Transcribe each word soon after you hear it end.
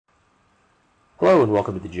Hello and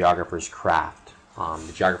welcome to the Geographer's Craft.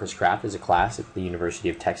 The Geographer's Craft is a class at the University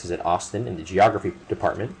of Texas at Austin in the Geography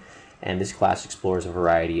department, and this class explores a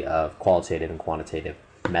variety of qualitative and quantitative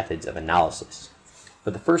methods of analysis. For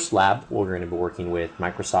the first lab, we're going to be working with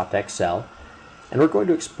Microsoft Excel, and we're going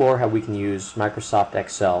to explore how we can use Microsoft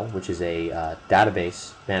Excel, which is a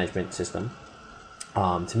database management system,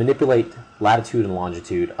 to manipulate latitude and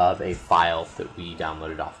longitude of a file that we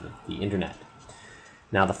downloaded off of the internet.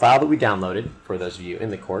 Now, the file that we downloaded, for those of you in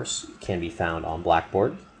the course, can be found on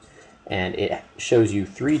Blackboard, and it shows you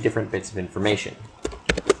three different bits of information.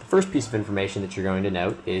 The first piece of information that you're going to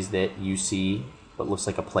note is that you see what looks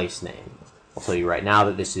like a place name. I'll tell you right now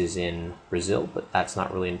that this is in Brazil, but that's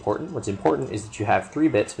not really important. What's important is that you have 3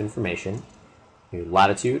 bits of information, your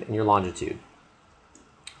latitude and your longitude.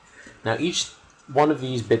 Now, each one of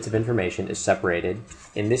these bits of information is separated,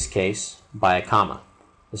 in this case, by a comma.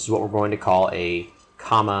 This is what we're going to call a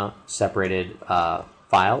comma-separated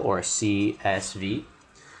file, or a CSV.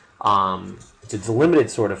 It's a delimited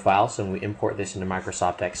sort of file, so when we import this into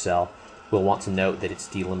Microsoft Excel, we'll want to note that it's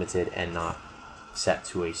delimited and not set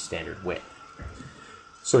to a standard width.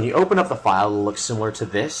 So when you open up the file, it'll look similar to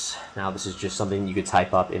this. Now, this is just something you could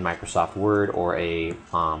type up in Microsoft Word or a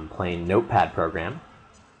plain notepad program.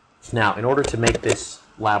 Now, in order to make this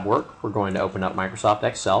lab work, we're going to open up Microsoft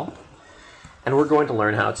Excel, and we're going to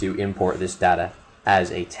learn how to import this data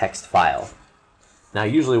as a text file. Now,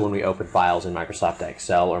 usually when we open files in Microsoft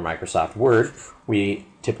Excel or Microsoft Word, we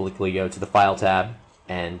typically go to the File tab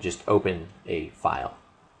and just open a file.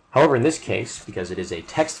 However, in this case, because it is a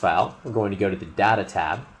text file, we're going to go to the Data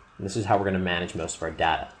tab, and this is how we're going to manage most of our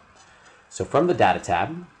data. So from the Data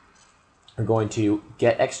tab, we're going to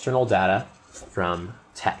get external data from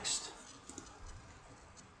text.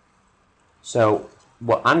 So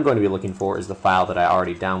what I'm going to be looking for is the file that I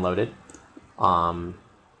already downloaded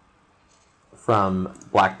from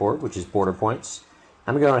Blackboard, which is border points.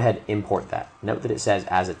 I'm going to go ahead and import that. Note that it says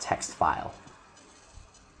as a text file.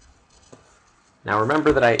 Now,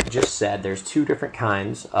 remember that I just said there's 2 different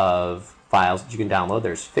kinds of files that you can download.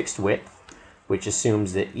 There's fixed width, which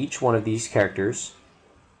assumes that each one of these characters,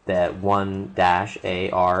 that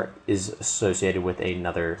 1-AR, is associated with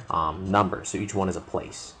another number, so each one is a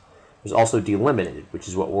place. There's also delimited, which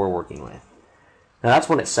is what we're working with. Now, that's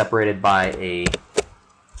when it's separated by a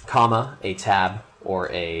comma, a tab,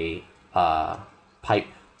 or a pipe,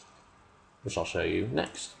 which I'll show you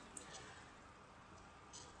next.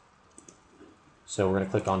 So we're going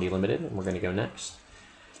to click on delimited, and we're going to go next.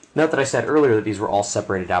 Note that I said earlier that these were all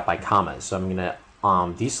separated out by commas, so I'm going to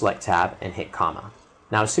deselect tab and hit comma.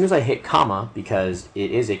 Now, as soon as I hit comma, because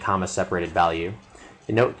it is a comma-separated value,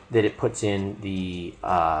 note that it puts in the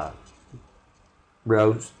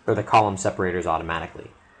rows or the column separators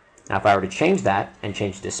automatically. Now, if I were to change that and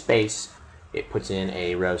change it to space, it puts in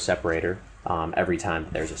a row separator every time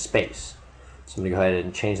there's a space. So I'm going to go ahead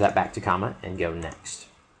and change that back to comma and go next.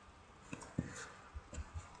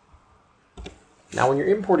 Now, when you're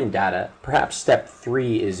importing data, perhaps step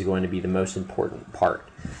 3 is going to be the most important part.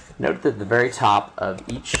 Note that at the very top of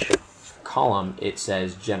each column it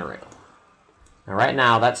says generate. Now, right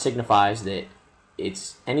now that signifies that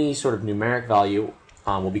it's any sort of numeric value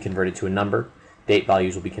will be converted to a number, date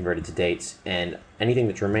values will be converted to dates, and anything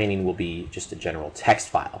that's remaining will be just a general text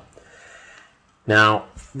file. Now,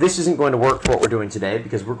 this isn't going to work for what we're doing today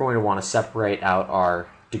because we're going to want to separate out our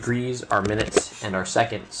degrees, our minutes, and our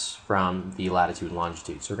seconds from the latitude and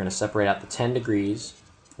longitude. So we're going to separate out the 10 degrees,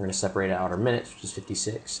 we're going to separate out our minutes, which is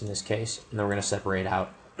 56 in this case, and then we're going to separate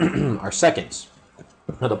out our seconds.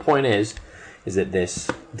 Now, the point is that this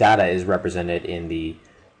data is represented in the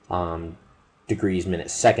degrees,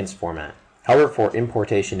 minutes, seconds format. However, for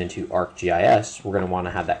importation into ArcGIS, we're going to want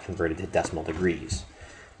to have that converted to decimal degrees.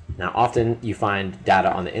 Now, often you find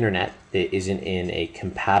data on the internet that isn't in a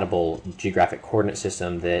compatible geographic coordinate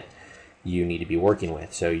system that you need to be working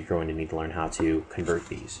with, so you're going to need to learn how to convert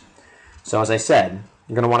these. So as I said,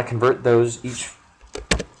 you're going to want to convert each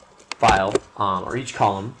file or each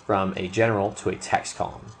column from a general to a text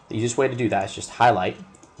column. The easiest way to do that is just highlight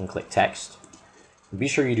and click text. And be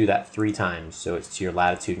sure you do that 3 times so it's to your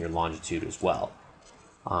latitude and your longitude as well.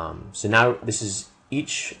 So now this is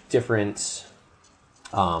each different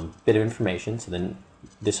bit of information, so then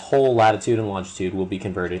this whole latitude and longitude will be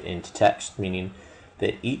converted into text, meaning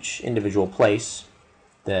that each individual place,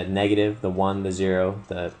 the negative, the 1, the 0,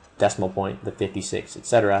 the decimal point, the 56,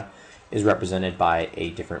 etc., is represented by a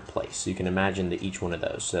different place. So you can imagine that each one of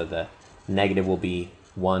those, so the negative will be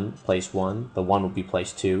 1, place 1, the 1 will be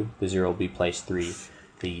place 2, the 0 will be place 3,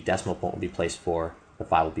 the decimal point will be place 4, the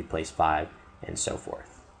 5 will be place 5, and so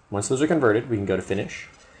forth. Once those are converted, we can go to finish,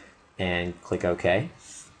 and click OK.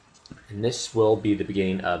 And this will be the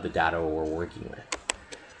beginning of the data we're working with.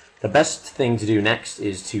 The best thing to do next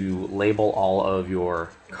is to label all of your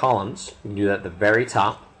columns. You can do that at the very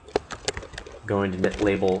top. I'm going to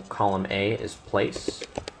label column A as place.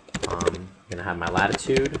 I'm going to have my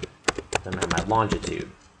latitude, then I have my longitude.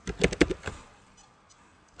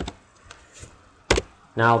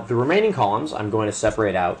 Now the remaining columns I'm going to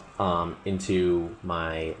separate out into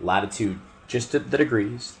my latitude, just the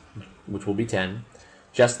degrees, which will be 10,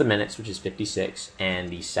 just the minutes, which is 56, and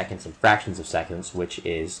the seconds and fractions of seconds, which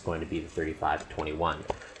is going to be the 35 to 21. So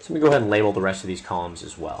I'm going to go ahead and label the rest of these columns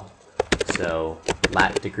as well. So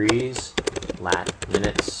lat degrees, lat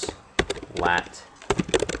minutes, lat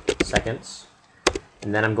seconds,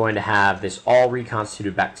 and then I'm going to have this all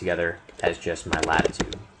reconstituted back together as just my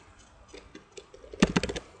latitude.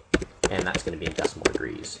 And that's going to be in decimal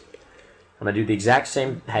degrees. I'm going to do the exact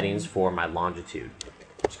same headings for my longitude.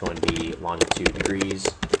 It's going to be longitude degrees,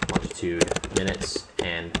 longitude minutes,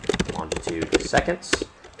 and longitude seconds.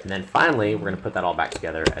 And then finally, we're going to put that all back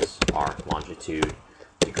together as our longitude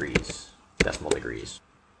degrees, decimal degrees.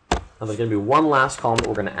 Now there's going to be one last column that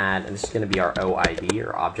we're going to add, and this is going to be our OID,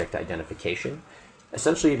 or object identification.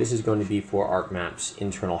 Essentially, this is going to be for ArcMap's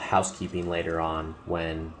internal housekeeping later on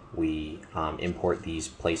when we import these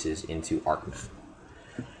places into ArcMap.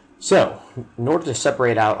 So, in order to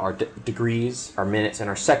separate out our degrees, our minutes, and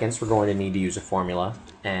our seconds, we're going to need to use a formula,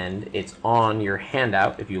 and it's on your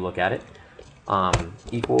handout if you look at it.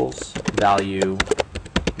 Equals value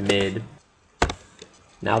mid.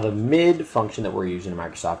 Now the mid function that we're using in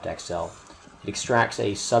Microsoft Excel, it extracts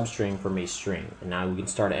a substring from a string, and now we can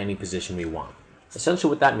start at any position we want. Essentially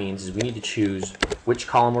what that means is we need to choose which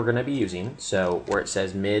column we're going to be using. So where it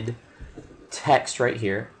says mid text right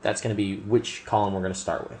here, that's going to be which column we're going to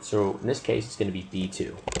start with. So in this case, it's going to be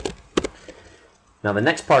B2. Now the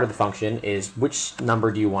next part of the function is which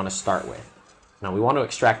number do you want to start with? Now we want to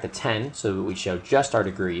extract the 10 so that we show just our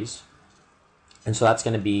degrees. And so that's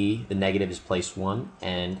going to be the negative is place 1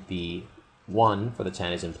 and the 1 for the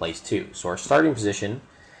 10 is in place 2. So our starting position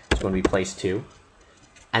is going to be place 2.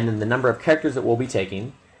 And then the number of characters that we'll be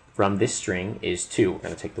taking from this string is 2. We're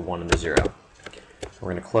going to take the 1 and the 0.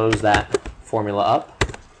 We're going to close that formula up,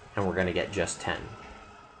 and we're going to get just 10.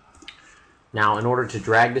 Now, in order to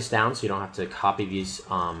drag this down so you don't have to copy these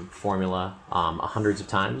formula hundreds of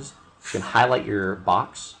times, you can highlight your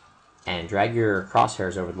box and drag your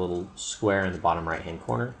crosshairs over the little square in the bottom right-hand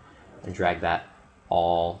corner and drag that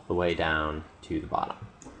all the way down to the bottom.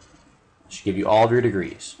 It should give you all of your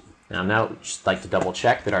degrees. Now I'd just like to double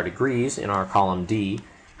check that our degrees in our column D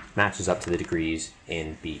matches up to the degrees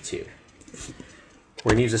in B2.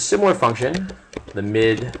 We're going to use a similar function, the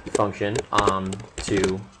mid function,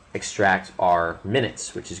 to extract our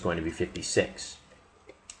minutes, which is going to be 56.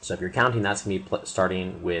 So if you're counting, that's going to be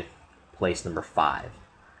starting with place number 5.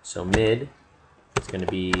 So mid is going to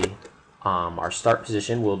be, our start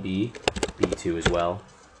position will be B2 as well.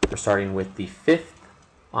 We're starting with the 5th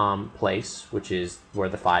place, which is where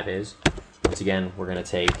the 5 is. Once again, we're going to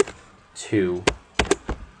take 2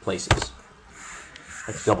 places.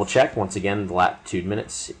 Let's double check. Once again, the latitude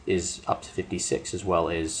minutes is up to 56, as well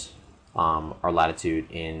as our latitude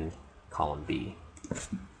in column B.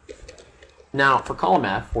 Now, for column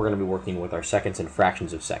F, we're going to be working with our seconds and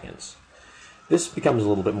fractions of seconds. This becomes a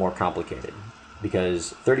little bit more complicated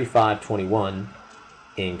because 3521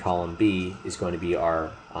 in column B is going to be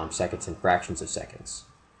our seconds and fractions of seconds.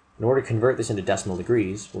 In order to convert this into decimal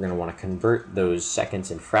degrees, we're going to want to convert those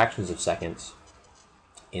seconds and fractions of seconds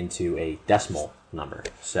into a decimal number.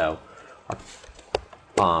 So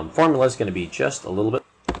our formula is going to be just a little bit,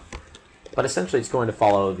 but essentially it's going to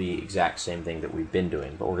follow the exact same thing that we've been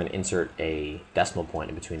doing, but we're going to insert a decimal point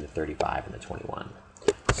in between the 35 and the 21.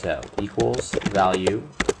 So equals value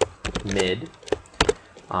mid.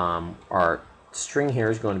 Our string here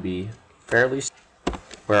is going to be fairly,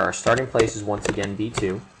 where our starting place is once again B2.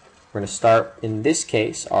 We're going to start, in this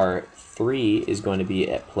case, our 3 is going to be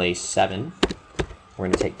at place 7. We're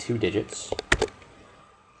going to take 2 digits.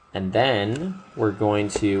 And then we're going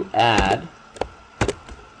to add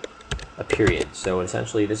a period. So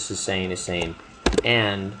essentially this is saying,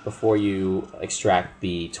 and before you extract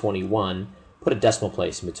the 21, put a decimal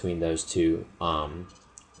place in between those two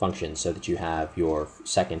functions so that you have your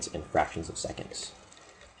seconds and fractions of seconds.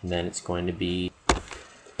 And then it's going to be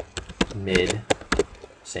mid,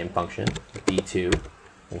 same function, B2. We're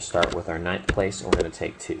going to start with our 9th place, and we're going to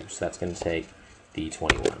take 2. So that's going to take the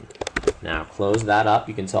 21. Now close that up.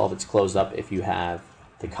 You can tell if it's closed up if you have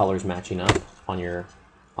the colors matching up on your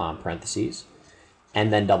parentheses.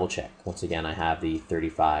 And then double check. Once again, I have the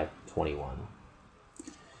 3521.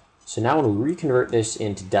 So now when we reconvert this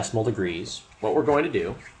into decimal degrees, what we're going to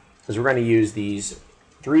do is we're going to use these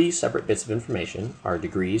 3 separate bits of information, our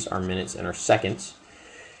degrees, our minutes, and our seconds,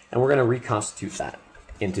 and we're going to reconstitute that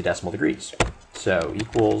into decimal degrees. So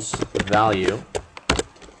equals value.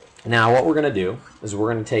 Now what we're going to do is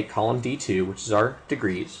we're going to take column D2, which is our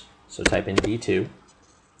degrees, so type in D2,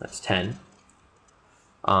 that's 10.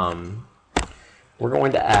 We're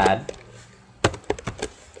going to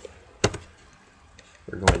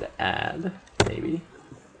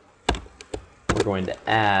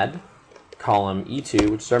add column E2,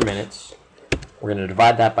 which is our minutes. We're going to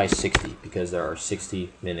divide that by 60 because there are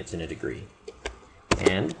 60 minutes in a degree.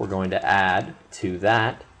 And we're going to add to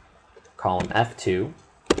that column F2,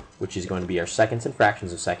 which is going to be our seconds and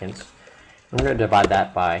fractions of seconds. And we're going to divide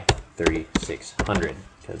that by 3,600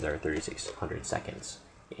 because there are 3,600 seconds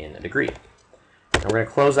in a degree. And we're going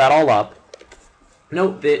to close that all up.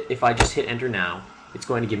 Note that if I just hit enter now, it's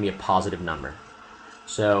going to give me a positive number.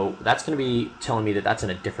 So that's going to be telling me that that's in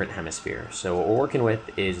a different hemisphere. So what we're working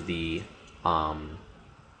with is the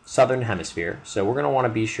southern hemisphere. So we're going to want to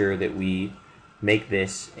be sure that we make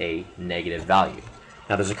this a negative value.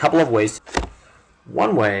 Now there's a couple of ways.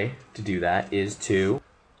 One way to do that is to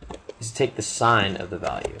take the sign of the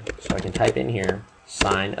value. So I can type in here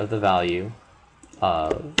sign of the value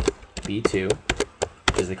of B2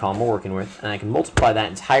 is the column we're working with, and I can multiply that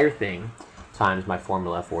entire thing times my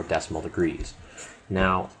formula for decimal degrees.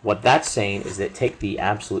 Now what that's saying is that take the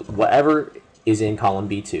absolute, whatever is in column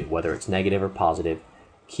B2, whether it's negative or positive,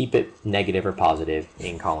 keep it negative or positive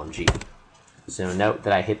in column G. So note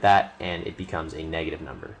that I hit that and it becomes a negative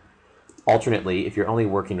number. Alternately, if you're only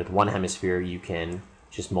working with one hemisphere, you can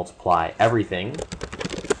just multiply everything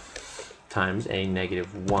times a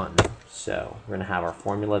 -1. So we're going to have our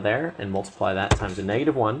formula there and multiply that times a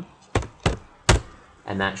 -1.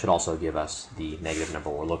 And that should also give us the negative number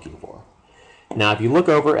we're looking for. Now, if you look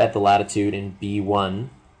over at the latitude in B1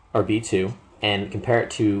 or B2 and compare it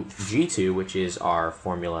to G2, which is our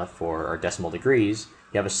formula for our decimal degrees,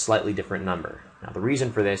 you have a slightly different number. Now, the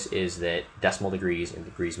reason for this is that decimal degrees and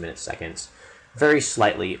degrees, minutes, seconds vary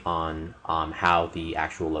slightly on how the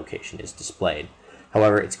actual location is displayed.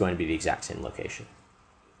 However, it's going to be the exact same location.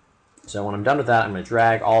 So when I'm done with that, I'm going to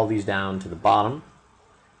drag all of these down to the bottom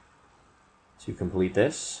to complete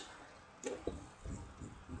this.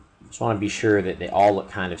 Just want to be sure that they all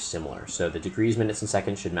look kind of similar. So the degrees, minutes, and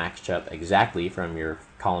seconds should match up exactly from your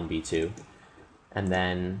column B2. And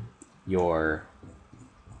then your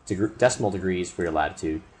decimal degrees for your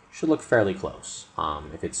latitude should look fairly close.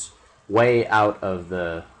 If it's way out of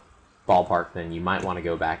the ballpark, then you might want to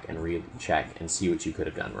go back and recheck and see what you could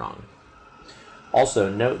have done wrong. Also,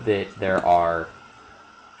 note that there are,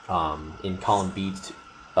 in column B,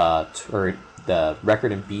 or the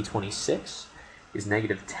record in B26 is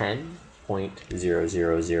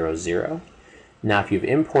 -10.0000. Now, if you've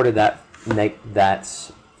imported that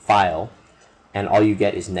file and all you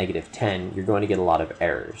get is -10, you're going to get a lot of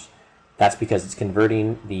errors. That's because it's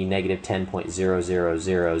converting the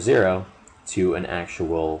 -10.0000 to an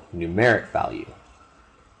actual numeric value.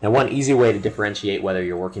 Now, one easy way to differentiate whether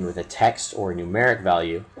you're working with a text or a numeric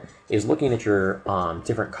value is looking at your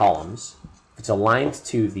different columns. If it's aligned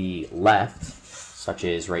to the left, such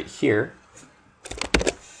as right here,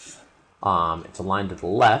 it's aligned to the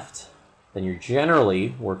left, then you're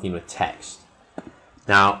generally working with text.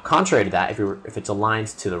 Now, contrary to that, if it's aligned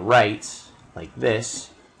to the right, like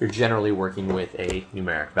this, you're generally working with a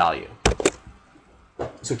numeric value.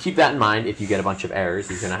 So keep that in mind. If you get a bunch of errors,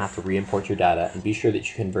 you're going to have to re-import your data and be sure that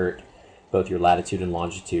you convert both your latitude and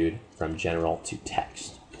longitude from general to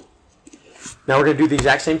text. Now we're going to do the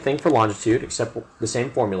exact same thing for longitude, except the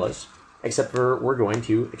same formulas, except for we're going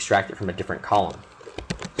to extract it from a different column.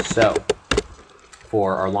 So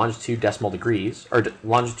for our longitude decimal degrees, or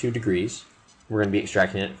longitude degrees, we're going to be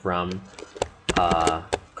extracting it from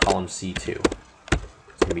column C2.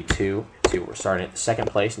 It's going to be 2. So we're starting at the second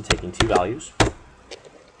place and taking 2 values.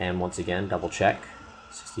 And once again, double check,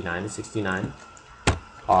 69 to 69.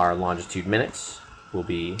 Our longitude minutes will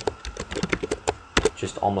be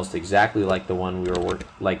just almost exactly like the one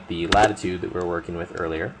like the latitude that we were working with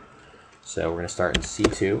earlier. So we're going to start in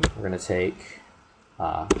C2. We're going to take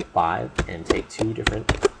 5 and take 2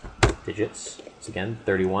 different digits. So again,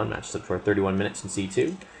 31 matches up to our 31 minutes in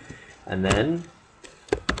C2. And then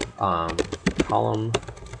column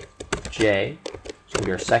J, so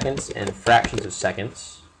we are seconds and fractions of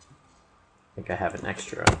seconds. I think I have an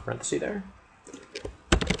extra parenthesis there.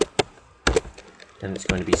 And it's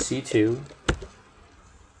going to be C2,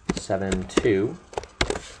 7.2.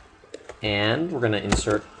 And we're going to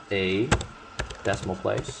insert a decimal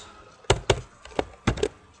place.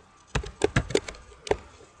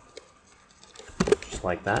 just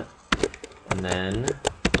like that. And then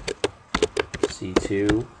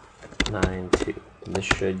C2, 9, 2. And this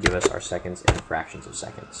should give us our seconds and fractions of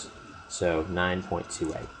seconds. So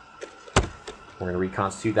 9.28. We're going to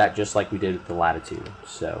reconstitute that just like we did with the latitude.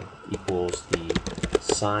 So equals the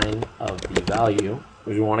sine of the value,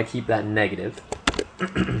 which we want to keep that negative.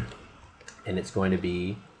 And it's going to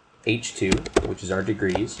be H2, which is our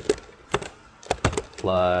degrees,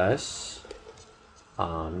 plus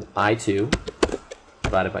I2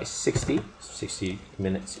 divided by 60, 60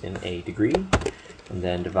 minutes in a degree, and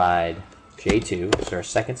then divide J2, so our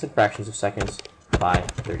seconds and fractions of seconds, by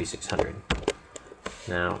 3600.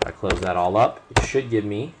 Now, if I close that all up, it should give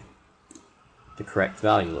me the correct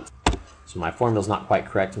value. So my formula is not quite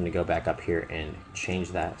correct. I'm going to go back up here and change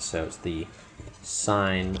that. So it's the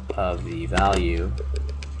sine of the value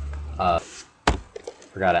of,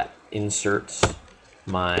 forgot to insert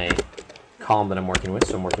my column that I'm working with.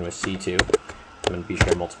 So I'm working with C2. I'm going to be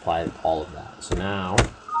sure to multiply all of that. So now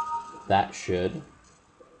that should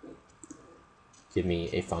give me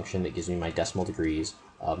a function that gives me my decimal degrees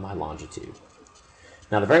of my longitude.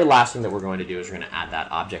 Now the very last thing that we're going to do is we're going to add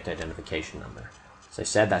that object identification number. As I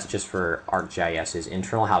said, that's just for ArcGIS's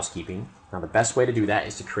internal housekeeping. Now the best way to do that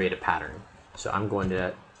is to create a pattern. So I'm going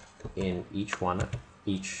to, in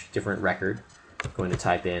each different record, I'm going to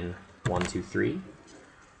type in 1, 2, 3.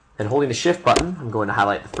 And holding the shift button, I'm going to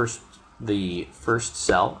highlight the first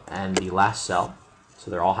cell and the last cell.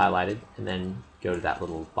 So they're all highlighted, and then go to that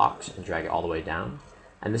little box and drag it all the way down.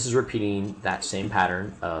 And this is repeating that same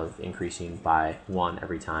pattern of increasing by 1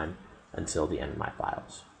 every time until the end of my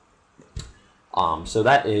files. So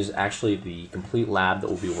that is actually the complete lab that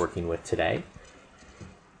we'll be working with today.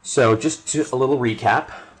 So just a little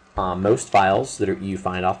recap, most files that you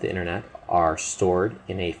find off the internet are stored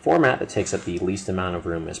in a format that takes up the least amount of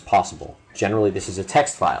room as possible. Generally this is a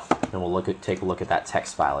text file, and we'll take a look at that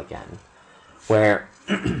text file again, where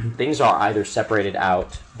things are either separated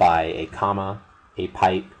out by a comma, a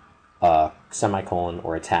pipe, a semicolon,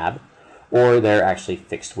 or a tab, or they're actually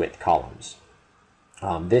fixed width columns.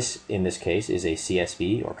 This, in this case, is a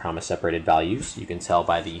CSV, or comma separated values. You can tell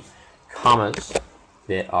by the commas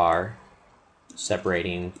that are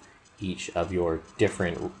separating each of your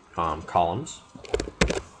different columns.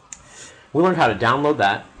 We learned how to download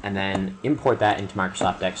that and then import that into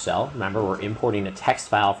Microsoft Excel. Remember, we're importing a text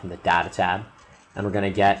file from the Data tab, and we're going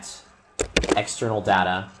to get external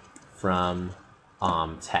data from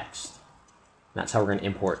text. That's how we're going to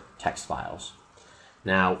import text files.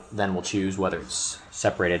 Now, then we'll choose whether it's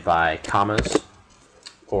separated by commas,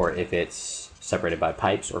 or if it's separated by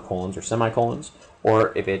pipes or colons or semicolons,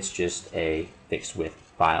 or if it's just a fixed width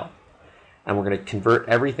file. And we're going to convert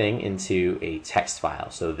everything into a text file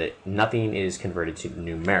so that nothing is converted to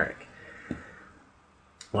numeric.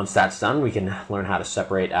 Once that's done, we can learn how to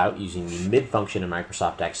separate out using the mid function in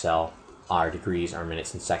Microsoft Excel our degrees, our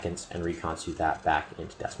minutes and seconds, and reconstitute that back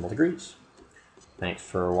into decimal degrees. Thanks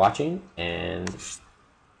for watching, and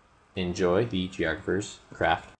enjoy the geographer's craft.